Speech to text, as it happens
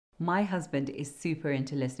My husband is super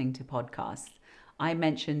into listening to podcasts. I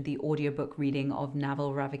mentioned the audiobook reading of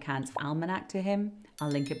Naval Ravikant's Almanack to him.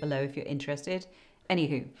 I'll link it below if you're interested.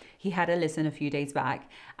 Anywho, he had a listen a few days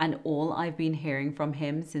back, and all I've been hearing from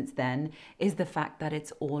him since then is the fact that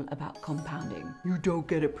it's all about compounding. You don't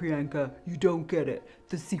get it, Priyanka. You don't get it.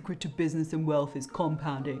 The secret to business and wealth is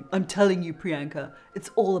compounding. I'm telling you, Priyanka,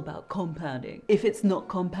 it's all about compounding. If it's not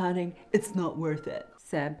compounding, it's not worth it.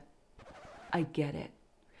 Seb, I get it.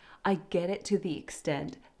 I get it to the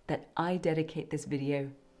extent that I dedicate this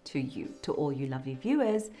video to you, to all you lovely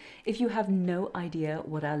viewers. If you have no idea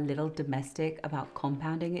what our little domestic about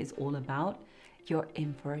compounding is all about, you're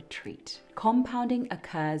in for a treat. Compounding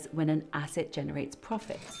occurs when an asset generates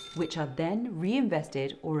profits, which are then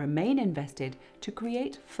reinvested or remain invested to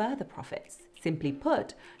create further profits. Simply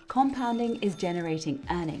put, compounding is generating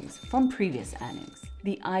earnings from previous earnings.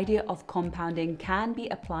 The idea of compounding can be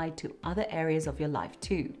applied to other areas of your life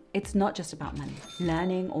too. It's not just about money.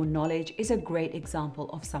 Learning or knowledge is a great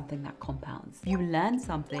example of something that compounds. You learn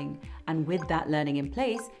something, and with that learning in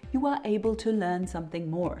place, you are able to learn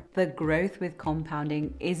something more. The growth with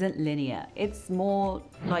compounding isn't linear. It's more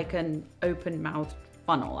like an open mouth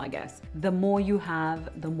funnel, I guess. The more you have,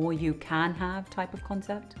 the more you can have type of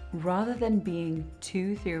concept. Rather than being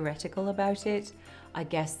too theoretical about it, I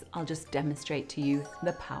guess I'll just demonstrate to you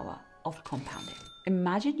the power of compounding.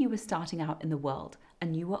 Imagine you were starting out in the world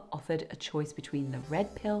and you were offered a choice between the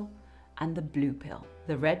red pill and the blue pill.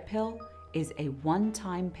 The red pill is a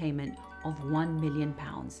one-time payment of £1 million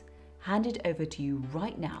handed over to you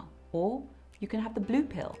right now, or you can have the blue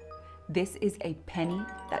pill. This is a penny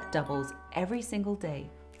that doubles every single day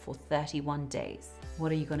for 31 days.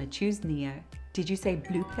 What are you gonna choose, Neo? Did you say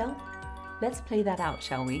blue pill? Let's play that out,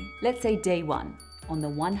 shall we? Let's say day one. On the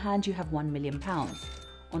one hand, you have £1 million.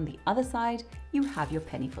 On the other side, you have your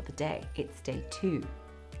penny for the day. It's day 2.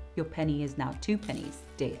 Your penny is now 2 pennies.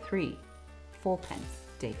 Day 3, 4 pence.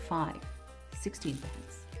 Day 5, 16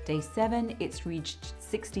 pence. Day 7, it's reached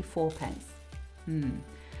 64 pence.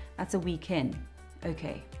 That's a week in.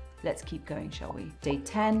 Okay, let's keep going, shall we? Day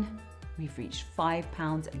 10, we've reached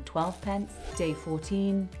 £5 and 12 pence. Day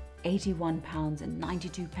 14, £81 and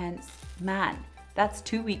 92 pence. Man, that's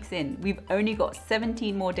 2 weeks in. We've only got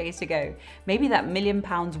 17 more days to go. Maybe that £1 million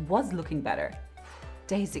was looking better.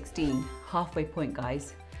 Day 16, halfway point,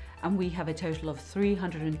 guys. And we have a total of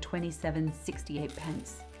 327.68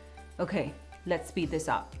 pence. Okay, let's speed this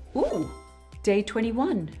up. Ooh, day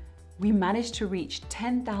 21. We managed to reach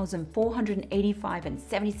 10,485 and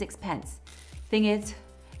 76 pence. Thing is,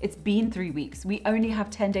 it's been 3 weeks. We only have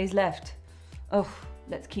 10 days left. Oh,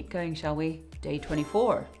 let's keep going, shall we? Day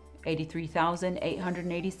 24.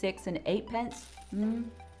 83,886 and 8 pence.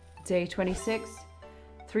 Day 26,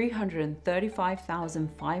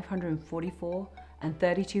 335,544 and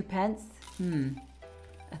 32 pence. A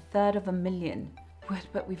third of a million.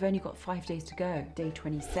 But we've only got 5 days to go. Day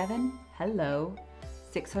 27, hello,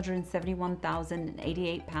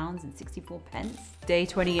 671,088 pounds and 64 pence. Day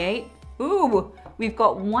 28, ooh, we've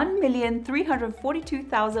got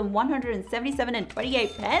 1,342,177 and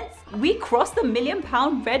 28 pence. We crossed the £1 million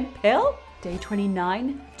red pill. Day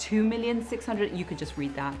 29, 2,600,000. You could just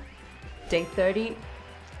read that. Day 30,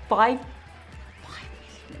 5 million.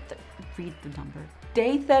 Read the number.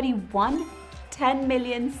 Day 31,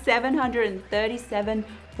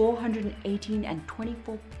 10,737,418 and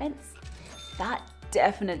 24 pence. That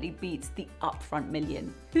definitely beats the upfront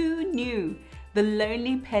million. Who knew the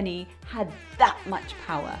lonely penny had that much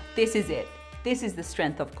power? This is it. This is the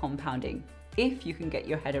strength of compounding. If you can get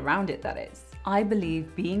your head around it, that is. I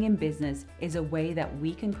believe being in business is a way that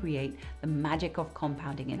we can create the magic of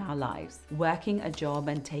compounding in our lives. Working a job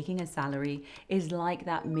and taking a salary is like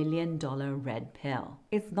that $1 million red pill.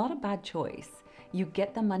 It's not a bad choice. You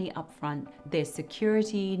get the money up front, there's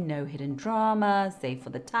security, no hidden drama, save for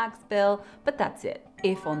the tax bill, but that's it.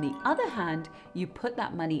 If on the other hand, you put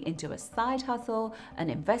that money into a side hustle, an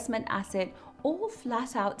investment asset, or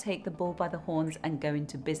flat out take the bull by the horns and go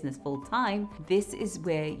into business full time, this is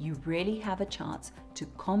where you really have a chance to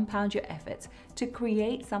compound your efforts to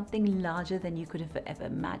create something larger than you could have ever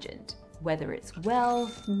imagined. Whether it's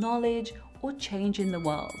wealth, knowledge, or change in the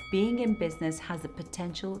world, being in business has the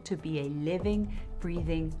potential to be a living,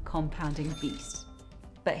 breathing, compounding beast.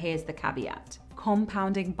 But here's the caveat.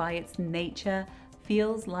 Compounding by its nature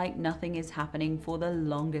feels like nothing is happening for the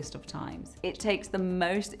longest of times. It takes the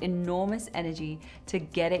most enormous energy to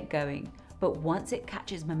get it going, but once it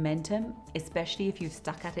catches momentum, especially if you've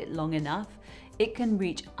stuck at it long enough, it can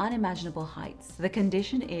reach unimaginable heights. The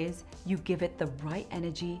condition is you give it the right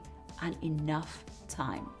energy and enough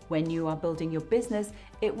time. When you are building your business,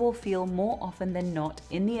 it will feel more often than not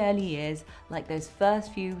in the early years like those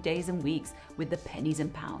first few days and weeks with the pennies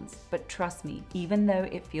and pounds. But trust me, even though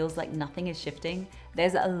it feels like nothing is shifting,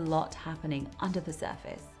 there's a lot happening under the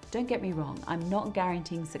surface. Don't get me wrong, I'm not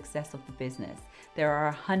guaranteeing success of the business. There are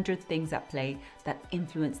 100 things at play that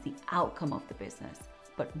influence the outcome of the business.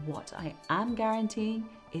 But what I am guaranteeing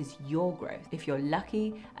is your growth. If you're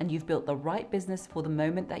lucky and you've built the right business for the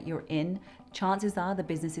moment that you're in, chances are the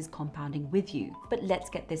business is compounding with you. But let's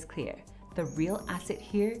get this clear. The real asset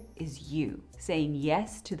here is you. Saying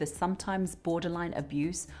yes to the sometimes borderline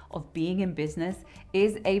abuse of being in business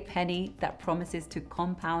is a penny that promises to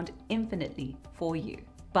compound infinitely for you.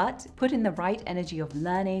 But put in the right energy of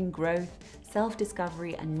learning, growth,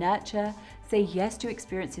 self-discovery, and nurture. Say yes to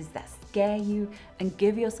experiences that scare you and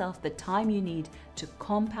give yourself the time you need to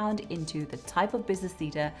compound into the type of business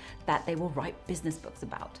leader that they will write business books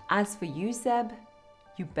about. As for you, Seb,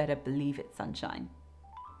 you better believe it, sunshine.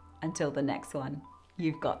 Until the next one,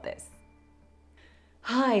 you've got this.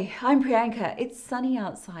 Hi, I'm Priyanka. It's sunny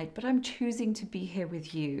outside, but I'm choosing to be here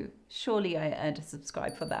with you. Surely I earned a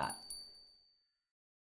subscribe for that.